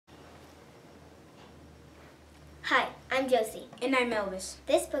Hi, I'm Josie. And I'm Elvis.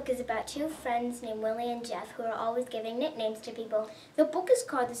 This book is about two friends named Willie and Jeff who are always giving nicknames to people. The book is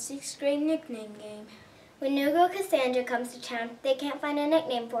called The 6th Grade Nickname Game. When new girl Cassandra comes to town, they can't find a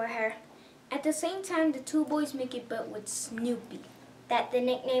nickname for her. At the same time, the two boys make a bet with Snoopy that the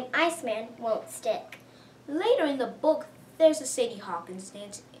nickname Iceman won't stick. Later in the book, there's a Sadie Hawkins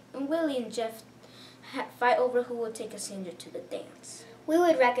dance, and Willie and Jeff fight over who will take Cassandra to the dance. We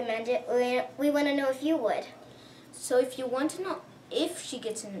would recommend it. We want to know if you would. So if you want to know if she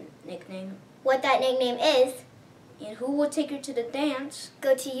gets a nickname, what that nickname is, and who will take her to the dance,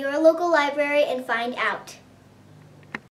 go to your local library and find out.